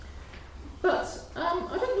But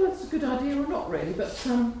I don't know if it's a good idea or not really, but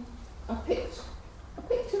I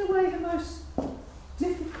picked in a way the most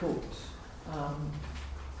difficult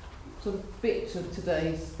sort of bit of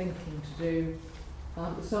today's thinking to do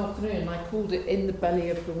this afternoon. I called it In the Belly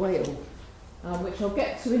of the Whale, which I'll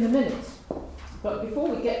get to in a minute. But before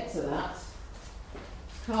we get to that,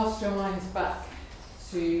 cast your minds back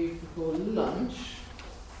to before lunch.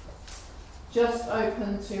 Just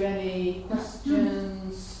open to any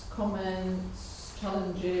questions, comments,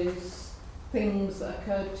 challenges, things that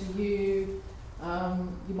occurred to you.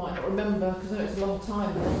 You might not remember, because I know it's a long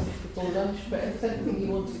time before lunch, but if there's anything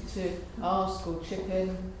you wanted to ask or chip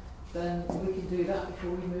in, then we can do that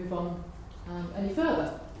before we move on any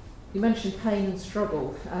further. You mentioned pain and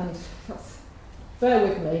struggle, and bear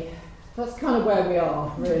with me, that's kind of where we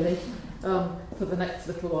are, really, for the next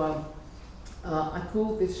little while. I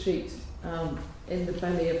called this sheet In the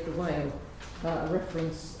Belly of the Whale, a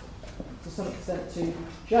reference to some extent to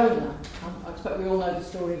Jonah. I expect we all know the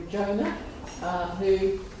story of Jonah,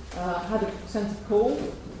 who had a sense of call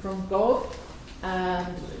from God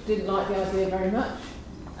and didn't like the idea very much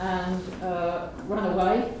and ran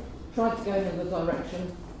away, tried to go in another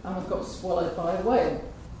direction and was got swallowed by a whale.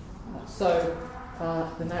 So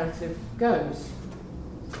the narrative goes.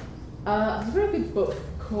 There's a very good book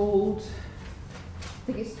called, I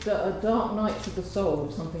think it's Dark Nights of the Soul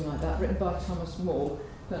or something like that, written by Thomas More.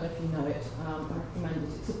 I don't know if you know it. I recommend it.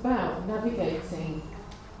 It's about navigating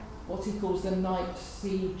what he calls the night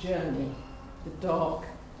sea journey, the dark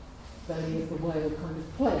belly of the whale kind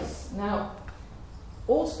of place. Now,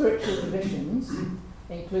 all spiritual traditions,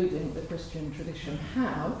 including the Christian tradition,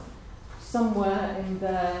 have somewhere in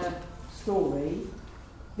their story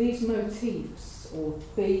these motifs or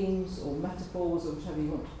themes or metaphors or whatever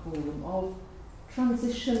you want to call them of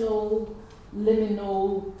transitional,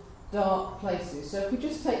 liminal, dark places. So if we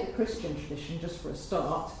just take the Christian tradition just for a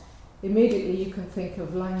start, immediately you can think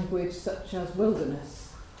of language such as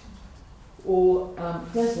wilderness or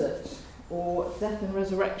desert or death and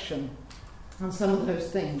resurrection and some of those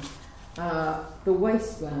things. The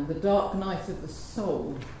wasteland, the dark night of the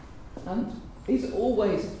soul. And these are all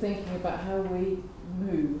ways of thinking about how we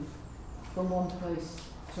move from one place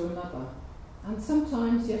to another. And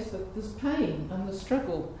sometimes, yes, there's pain and the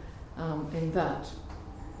struggle in that.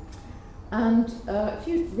 And if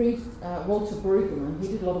you read Walter Brueggemann, he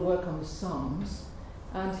did a lot of work on the Psalms,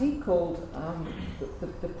 and he called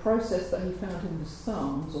the process that he found in the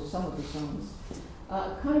Psalms, or some of the Psalms,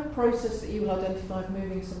 a kind of process that you will identify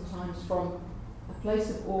moving sometimes from a place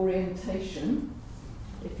of orientation,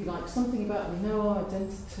 if you like, something about we know our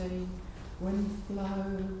identity, wind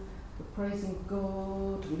flow, we're praising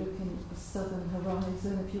God, we're looking at the southern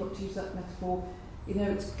horizon, if you want to use that metaphor. You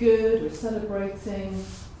know, it's good, we're celebrating,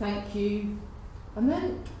 thank you. And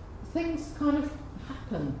then things kind of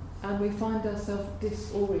happen and we find ourselves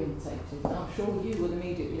disorientated. And I'm sure you will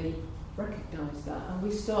immediately recognise that. And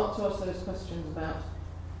we start to ask those questions about,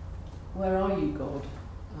 where are you, God?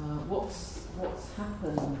 What's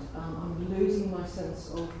happened? I'm losing my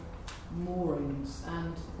sense of moorings.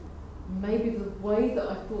 And maybe the way that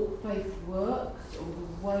I thought faith worked, or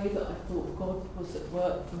the way that I thought God was at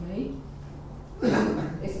work for me,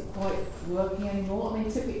 isn't quite working anymore. I mean,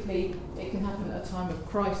 typically it can happen at a time of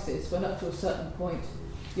crisis, when up to a certain point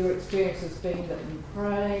your experience has been that you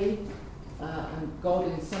pray and God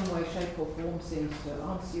in some way, shape or form seems to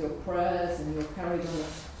answer your prayers, and you're carried on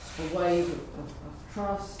a wave of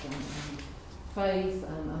trust and faith,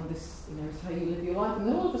 and this, you know, is how you live your life. And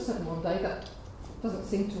then all of a sudden one day that doesn't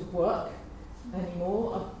seem to work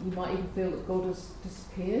anymore. You might even feel that God has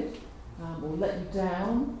disappeared or let you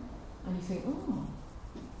down. And you think, I'm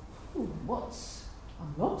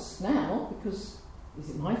lost now, because is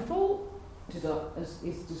it my fault? Does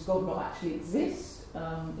God not actually exist?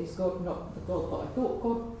 Is God not the God that I thought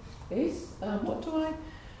God is?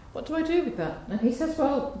 What do I do with that? And he says,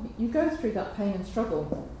 well, you go through that pain and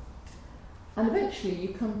struggle, and eventually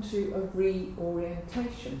you come to a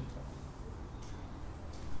reorientation.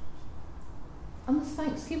 And there's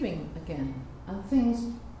Thanksgiving again, and things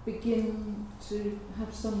begin to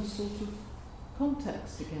have some sort of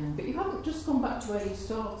context again. But you haven't just gone back to where you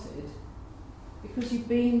started, because you've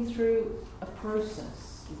been through a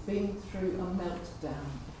process, you've been through a meltdown,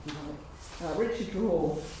 if you like. Richard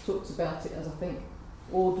Rohr talks about it as, I think,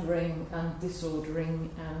 ordering and disordering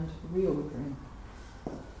and reordering.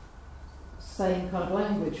 Same kind of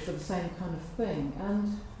language for the same kind of thing.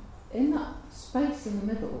 And in that space in the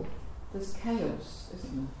middle, there's chaos,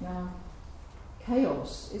 isn't there? Now,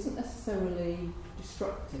 chaos isn't necessarily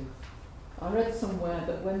destructive. I read somewhere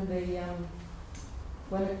that when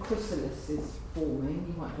a chrysalis is forming,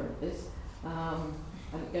 you might have read this, and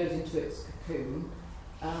it goes into its cocoon,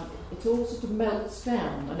 it all sort of melts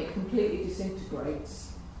down and it completely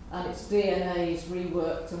disintegrates, and its DNA is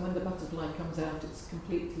reworked, and when the butterfly comes out, it's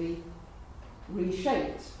completely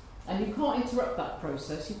reshaped. And you can't interrupt that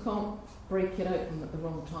process. You can't break it open at the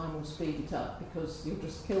wrong time or speed it up, because you'll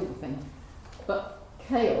just kill the thing. But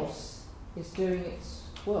chaos is doing its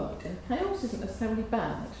work, and chaos isn't necessarily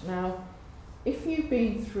bad. Now, if you've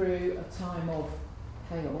been through a time of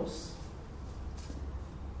chaos,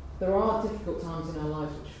 there are difficult times in our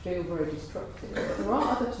lives which feel very destructive, but there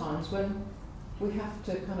are other times when we have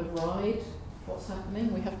to kind of ride what's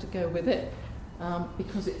happening. We have to go with it,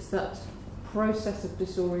 because it's that process of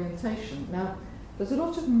disorientation. Now, there's a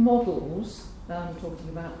lot of models, talking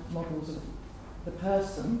about models of the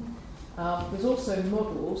person. There's also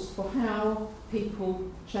models for how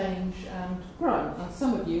people change and grow, and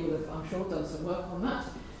some of you will have, I'm sure, done some work on that.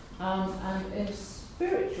 And in a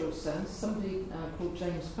spiritual sense, somebody called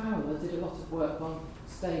James Fowler did a lot of work on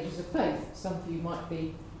stages of faith. Some of you might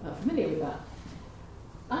be familiar with that.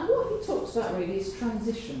 And what he talks about really is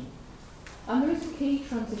transition. And there is a key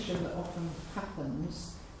transition that often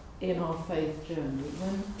happens in our faith journey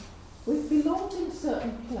when we've belonged in a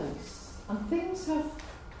certain place and things have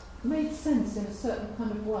made sense in a certain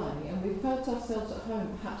kind of way, and we've felt ourselves at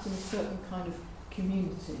home perhaps in a certain kind of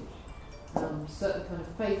community, certain kind of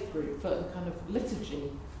faith group, certain kind of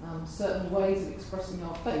liturgy, certain ways of expressing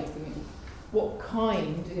our faith. I mean, what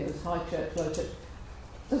kind, it's high church, low church,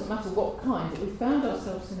 doesn't matter what kind, but we found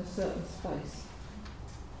ourselves in a certain space.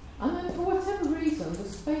 And then for whatever reason, the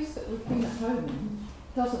space that we've been at home in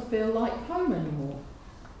doesn't feel like home anymore.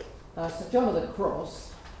 So John of the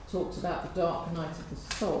Cross talks about the dark night of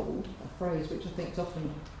the soul, a phrase which I think is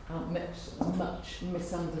often much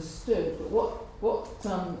misunderstood. But what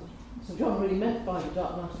St John really meant by the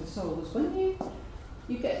dark night of the soul was when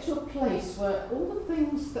you get to a place where all the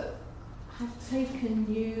things that have taken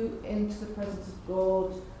you into the presence of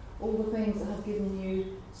God, all the things that have given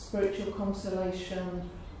you spiritual consolation,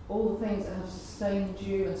 all the things that have sustained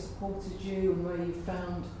you and supported you, and where you've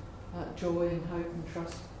found joy and hope and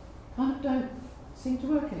trust, kind of don't seem to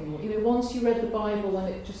work anymore. Once you read the Bible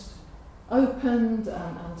and it just opened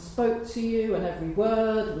and spoke to you, and every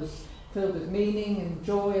word was filled with meaning and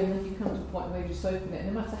joy, and then you come to a point where you just open it,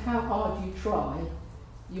 and no matter how hard you try,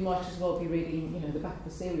 you might as well be reading, the back of a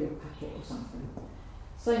cereal packet or something.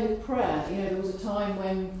 Same with prayer. There was a time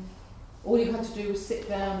when all you had to do was sit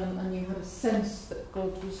down and you had a sense that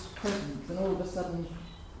God was present, and all of a sudden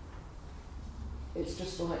it's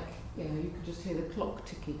just like, you could just hear the clock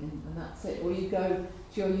ticking and that's it. Or you go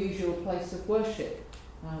to your usual place of worship,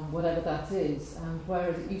 whatever that is, and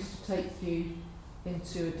whereas it used to take you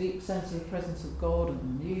into a deep sense of the presence of God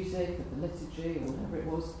and the music and the liturgy or whatever it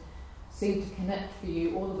was, seemed to connect for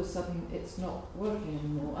you, all of a sudden it's not working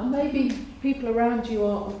anymore. And maybe people around you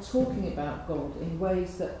are talking about God in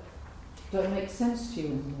ways that don't make sense to you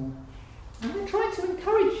anymore. And they're trying to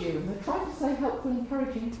encourage you, and they're trying to say helpful,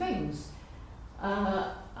 encouraging things,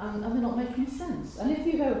 and they're not making sense. And if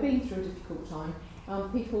you've ever been through a difficult time,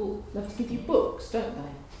 people love to give you books, don't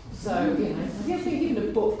they? So, have you ever been given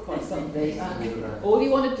a book by somebody, and all you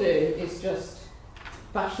want to do is just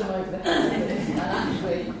bash them over the head with it? And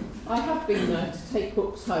actually, I have been known to take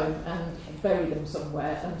books home and bury them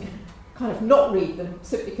somewhere and kind of not read them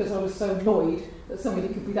simply because I was so annoyed that somebody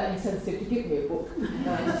could be that insensitive to give me a book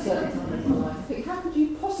at a certain time in my life. I think, how could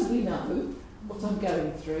you possibly know what I'm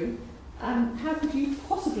going through? And how could you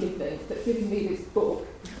possibly think that giving me this book,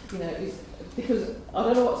 is because I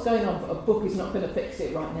don't know what's going on, but a book is not going to fix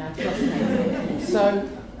it right now, trust me. So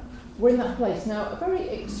we're in that place. Now, a very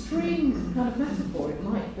extreme kind of metaphor, it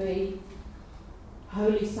might be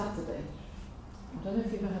Holy Saturday. I don't know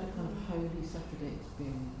if you've ever had a kind of Holy Saturday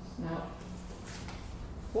experience. Now,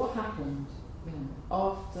 what happened,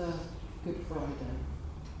 after Good Friday?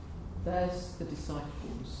 There's the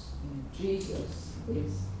disciples. Jesus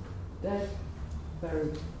is dead,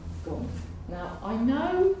 buried, gone. Now, I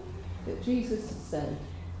know that Jesus said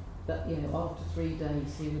that, after 3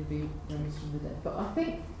 days he would be raised from the dead. But I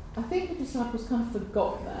think the disciples kind of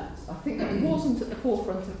forgot that. I think that it wasn't at the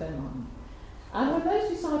forefront of their mind. And when those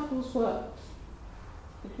disciples were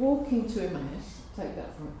walking to Emmaus, take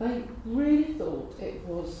that from it, they really thought it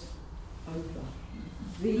was over.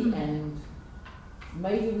 The end.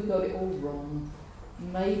 Maybe we got it all wrong.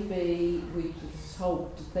 Maybe we just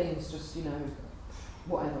hold to things just,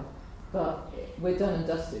 whatever. But we're done and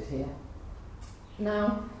dusted here.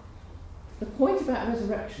 Now, the point about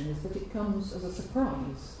resurrection is that it comes as a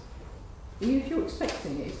surprise. Even if you're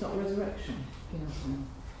expecting it, it's not a resurrection, if you know what I mean.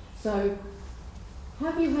 So,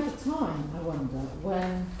 have you had a time, I wonder,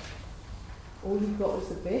 when all you've got is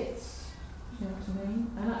the bits, you know what I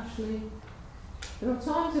mean? And actually, there are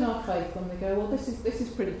times in our faith when we go, well, this is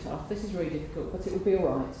pretty tough, this is really difficult, but it will be all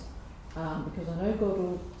right, because I know God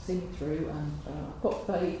will see me through, and I've got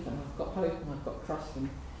faith, and I've got hope, and I've got trust, and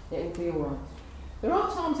it will be all right. There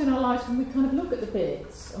are times in our lives when we kind of look at the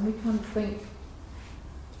bits, and we kind of think,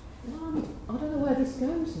 well, I don't know where this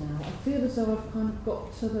goes now. I feel as though I've kind of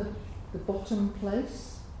got to the bottom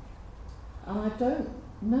place, and I don't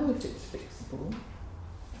know if it's fixable.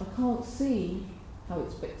 I can't see how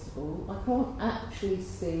it's fixable. I can't actually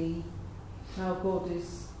see how God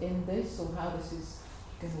is in this or how this is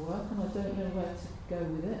going to work, and I don't know where to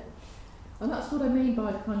go with it. And that's what I mean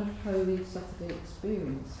by kind of Holy Saturday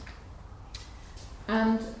experience.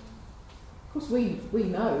 And of course we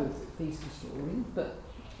know the Easter story, but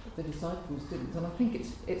the disciples didn't. And I think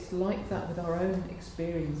it's like that with our own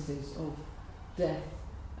experiences of death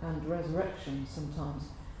and resurrection sometimes.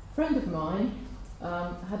 A friend of mine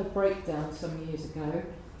had a breakdown some years ago.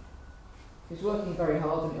 He was working very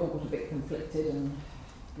hard and it all got a bit conflicted, and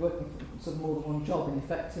working for sort of more than one job in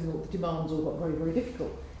effect, and all the demands all got very, very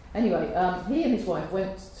difficult. Anyway, he and his wife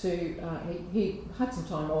went to, he had some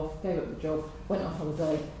time off, gave up the job, went on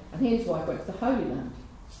holiday, and he and his wife went to the Holy Land.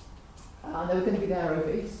 And they were going to be there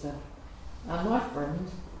over Easter. And my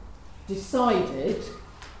friend decided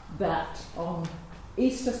that on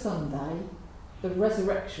Easter Sunday, the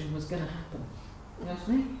resurrection was going to happen. You know what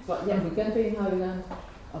I mean? It's like, yeah, we're going to be in Holy Land.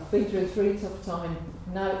 I've been through a really tough time.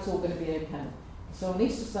 Now it's all going to be okay. So on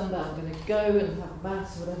Easter Sunday, I'm going to go and have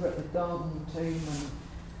mass or whatever at the Garden Tomb,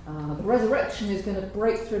 and the resurrection is going to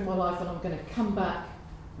break through my life, and I'm going to come back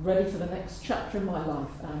ready for the next chapter in my life.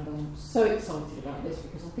 And I'm so excited about this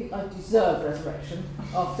because I think I deserve resurrection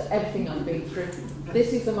after everything I've been through.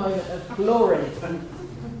 This is the moment of glory.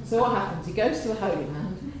 So what happens? He goes to the Holy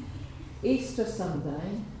Land. Easter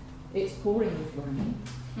Sunday, it's pouring with rain.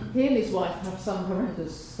 He and his wife have some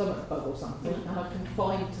horrendous stomach bug or something and are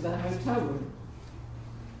confined to their hotel room.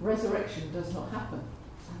 Resurrection does not happen.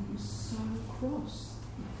 And he was so cross.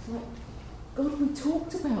 It's like, God, we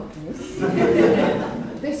talked about this.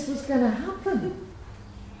 This was going to happen.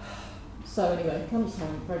 So anyway, he comes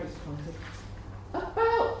home, very disappointed.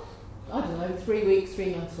 About, I don't know, 3 weeks,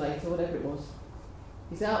 3 months later, whatever it was,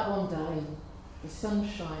 he's out one day, the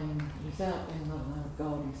sun's shining, he's out in, I don't know, a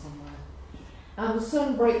garden somewhere, and the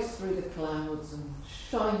sun breaks through the clouds and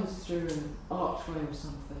shines through an archway or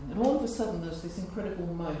something, and all of a sudden there's this incredible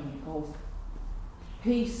moment of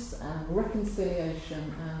peace and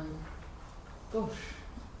reconciliation, and gosh,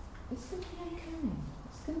 it's going to be okay.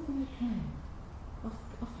 It's going to be okay.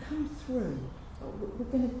 I've come through. We're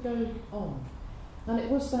going to go on. And it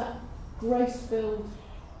was that grace-filled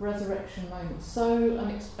resurrection moment, so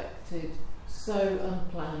unexpected, so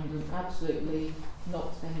unplanned, and absolutely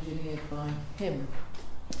not engineered by him.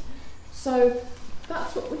 So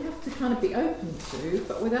that's what we have to kind of be open to,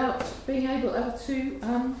 but without being able ever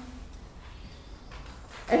to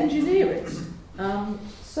engineer it.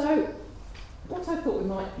 So what I thought we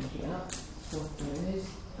might think about is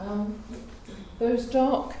those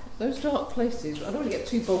dark places. I don't want to get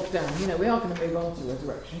too bogged down. You know, we are going to move on to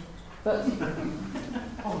resurrection, but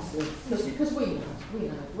honestly, because we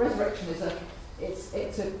know resurrection is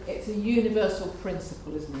it's a universal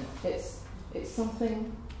principle, isn't it? It's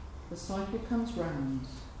something. The cycle comes round.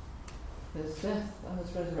 There's death and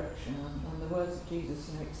there's resurrection, and the words of Jesus,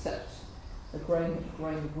 you know, except a grain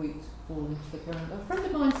of wheat fall into the ground. A friend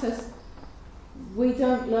of mine says, we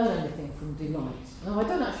don't learn anything from delight. Now, I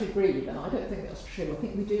don't actually agree with that. I don't think that's true. I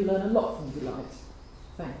think we do learn a lot from delight,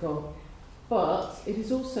 thank God. But it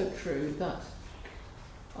is also true that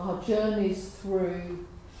our journeys through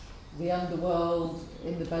the underworld,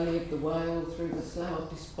 in the belly of the whale, through the slough of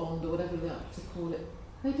despond, or whatever we like to call it,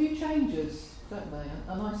 they do change us, don't they?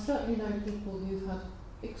 And I certainly know people who've had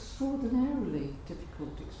extraordinarily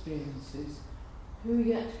difficult experiences who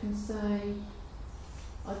yet can say,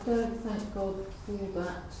 I don't thank God for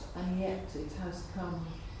that, and yet it has come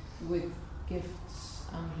with gifts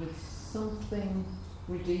and with something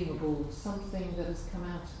redeemable, something that has come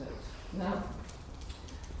out of it. Now,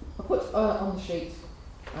 I put on the sheet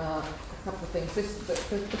a couple of things. The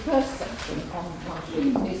first section on my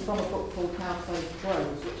sheet is from a book called How Faith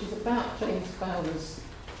Grows, which is about James Fowler's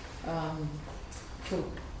sort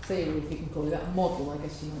of theory, if you can call it that, model, I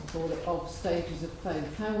guess you might call it, of stages of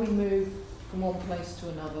faith. How we move from one place to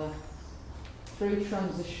another through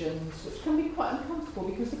transitions, which can be quite uncomfortable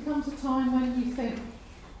because there comes a time when you think,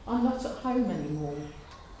 I'm not at home anymore.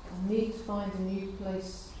 I need to find a new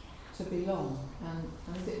place to belong.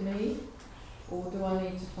 And is it me? Or do I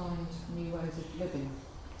need to find new ways of living?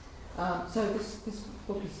 So this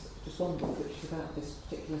book is just one book which is about this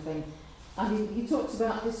particular thing. And he talks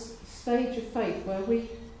about this stage of faith where we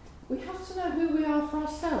have to know who we are for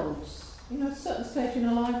ourselves. You know, at a certain stage in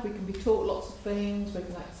our life we can be taught lots of things, we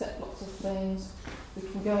can accept lots of things, we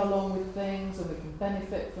can go along with things, and we can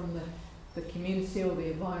benefit from the community or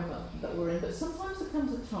the environment that we're in. But sometimes there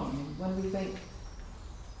comes a time when we think,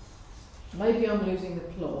 maybe I'm losing the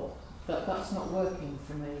plot, that that's not working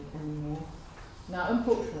for me anymore. Now,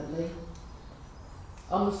 unfortunately,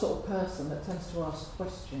 I'm the sort of person that tends to ask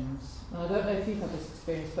questions. And I don't know if you've had this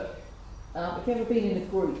experience, but if you've ever been in a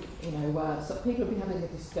group, you know, where some people have been having a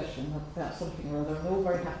discussion about something or other, and they're all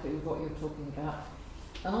very happy with what you're talking about,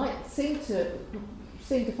 and I seem to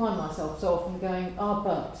find myself so often going,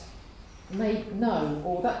 but, no,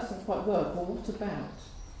 or that doesn't quite work, or what about?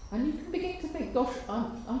 And you can begin to think, gosh,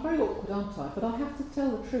 I'm very awkward, aren't I? But I have to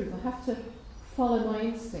tell the truth. I have to follow my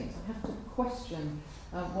instincts. I have to question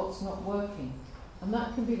what's not working. And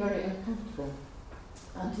that can be very uncomfortable.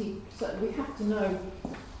 And so we have to know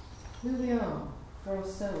who we are for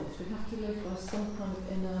ourselves. We have to live by some kind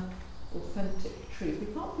of inner, authentic truth.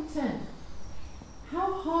 We can't pretend.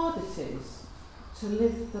 How hard it is to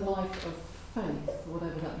live the life of faith,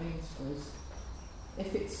 whatever that means for us,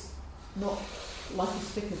 if it's not like a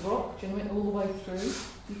stick of rock, genuine all the way through.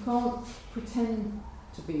 You can't pretend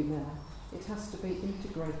to be there. It has to be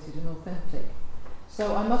integrated and authentic.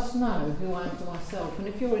 So I must know who I am for myself. And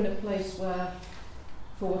if you're in a place where,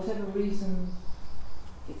 for whatever reason,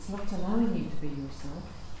 it's not allowing you to be yourself,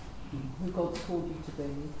 who God's called you to be,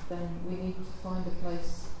 then we need to find a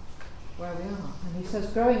place where we are. And he says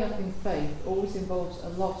growing up in faith always involves a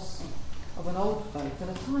loss of an old faith and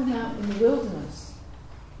a time out in the wilderness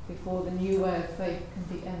before the new way of faith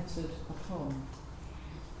can be entered upon.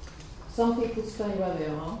 Some people stay where they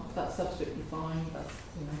are. That's absolutely fine. That's,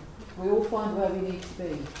 you know, we all find where we need to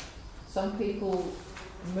be. Some people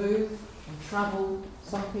move and travel.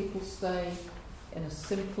 Some people stay in a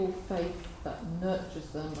simple faith that nurtures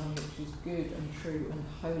them and which is good and true and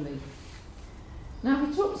holy. Now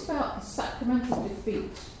he talks about the sacramental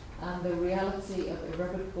defeat and the reality of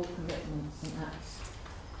irrevocable commitments and acts.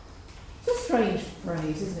 It's a strange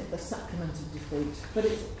phrase, isn't it, the sacrament of defeat?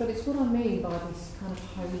 But it's what I mean by this kind of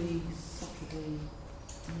holy Saturday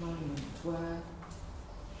moment where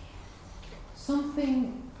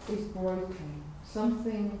something is broken,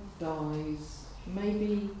 something dies.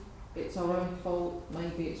 Maybe it's our own fault,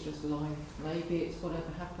 maybe it's just life, maybe it's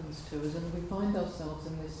whatever happens to us, and we find ourselves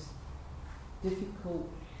in this difficult,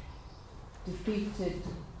 defeated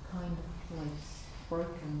kind of place,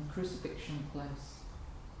 broken, crucifixion place.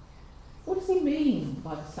 What does he mean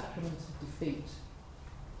by the sacrament of defeat?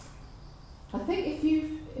 I think if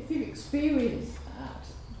you've experienced that,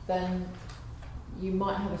 then you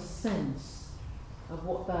might have a sense of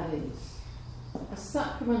what that is. A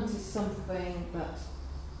sacrament is something that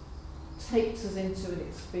takes us into an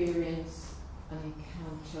experience, an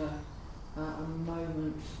encounter, a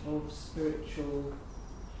moment of spiritual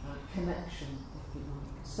connection, if you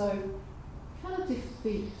like. So, kind of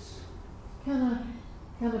defeat, kind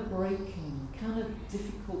of breaking, kind of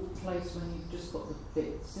difficult place when you've just got the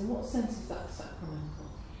bits. In what sense is that sacramental?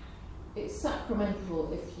 It's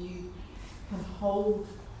sacramental if you can hold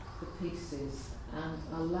the pieces and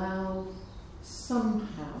allow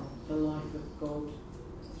somehow the life of God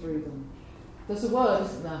through them. There's a word,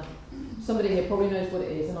 isn't there? Somebody here probably knows what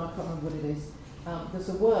it is, and I can't remember what it is. There's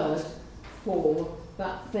a word for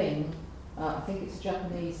that thing. I think it's a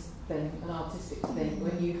Japanese thing, an artistic thing,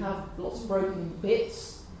 when you have lots of broken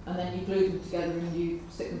bits and then you glue them together and you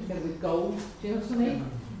stick them together with gold. Do you know what I mean?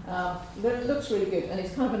 It looks really good, and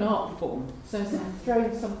it's kind of an art form. So instead of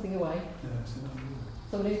throwing something away,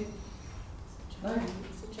 somebody. No?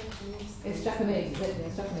 It's Japanese, is it?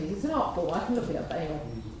 It's Japanese. It's an art form. I can look it up anyway.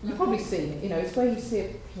 You've probably seen it. You know, it's where you see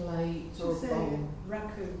a plate or a bowl.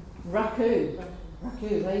 Raku.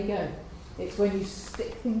 There you go. It's when you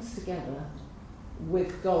stick things together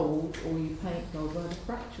with gold, or you paint gold where the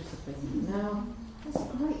fractures have been. Now, that's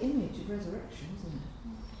a great image of resurrection, isn't it?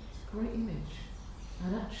 It's a great image.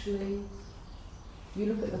 And actually, you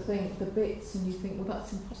look at the bits, and you think, well,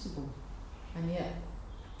 that's impossible. And yet,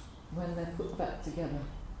 when they're put back together,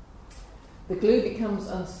 the glue becomes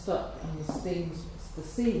unstuck and the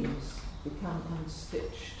seams become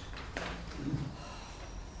unstitched.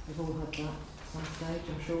 We've all had that at some stage,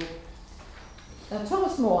 I'm sure.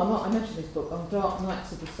 Thomas More, I mentioned this book on Dark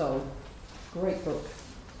Nights of the Soul, great book.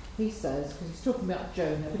 He says, because he's talking about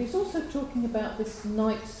Jonah, but he's also talking about this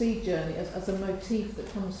night sea journey as a motif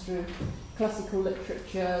that comes through classical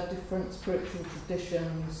literature, different spiritual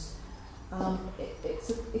traditions, it's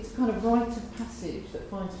a kind of rite of passage that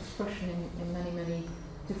finds expression in many, many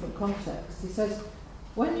different contexts. He says,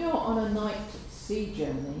 when you're on a night sea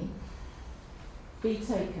journey, be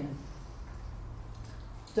taken.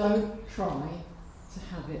 Don't try to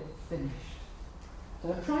have it finished.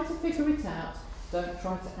 Don't try to figure it out. Don't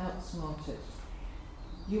try to outsmart it.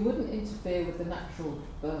 You wouldn't interfere with the natural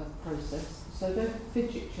birth process, so don't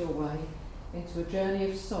fidget your way into a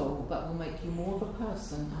journey of soul that will make you more of a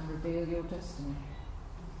person and reveal your destiny.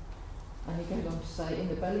 And he goes on to say, in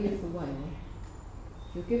the belly of the whale,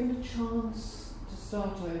 you're given a chance to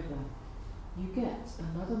start over. You get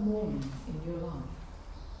another morning in your life.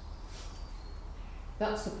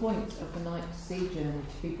 That's the point of the night sea journey,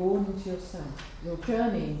 to be born into yourself. You're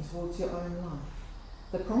journeying towards your own life.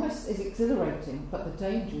 The promise is exhilarating, but the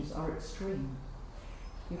dangers are extreme.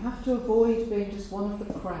 You have to avoid being just one of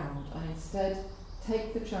the crowd and instead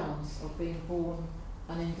take the chance of being born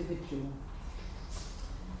an individual.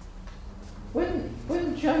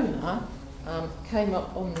 When Jonah came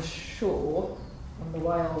up on the shore, and the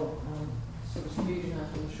whale sort of spewed him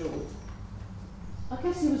out on the shore, I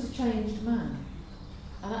guess he was a changed man.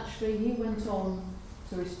 And actually he went on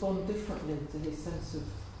to respond differently to his sense of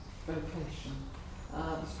vocation.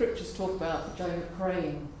 The scriptures talk about Jonah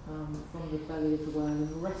praying from the belly of the whale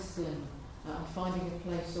and wrestling and finding a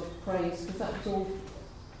place of praise, because that was all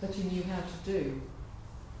that he knew how to do.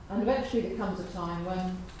 And eventually there comes a time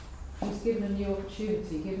when he's given a new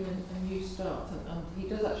opportunity, given a new start, and he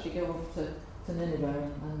does actually go off to Nineveh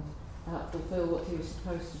and fulfill what he was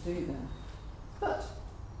supposed to do there. But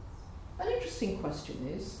an interesting question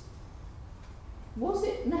is, was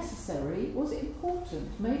it necessary, was it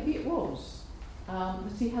important, maybe it was,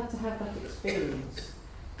 that he had to have that experience?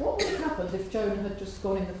 What would have happened if Jonah had just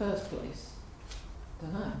gone in the first place?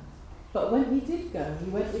 Don't know. But when he did go, he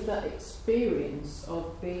went with that experience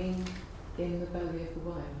of being in the belly of the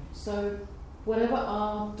whale. So whatever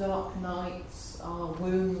our dark nights, our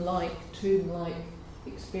womb-like, tomb-like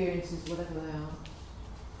experiences, whatever they are,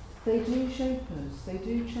 they do shape us, they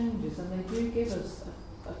do change us, and they do give us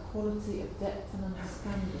a quality of depth and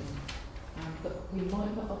understanding that we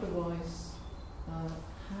might not otherwise have.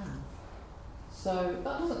 So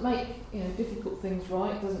that doesn't make difficult things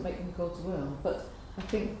right, doesn't make them God's will, but I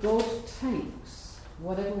think God takes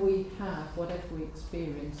whatever we have, whatever we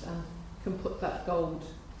experience, and can put that gold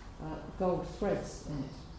threads in it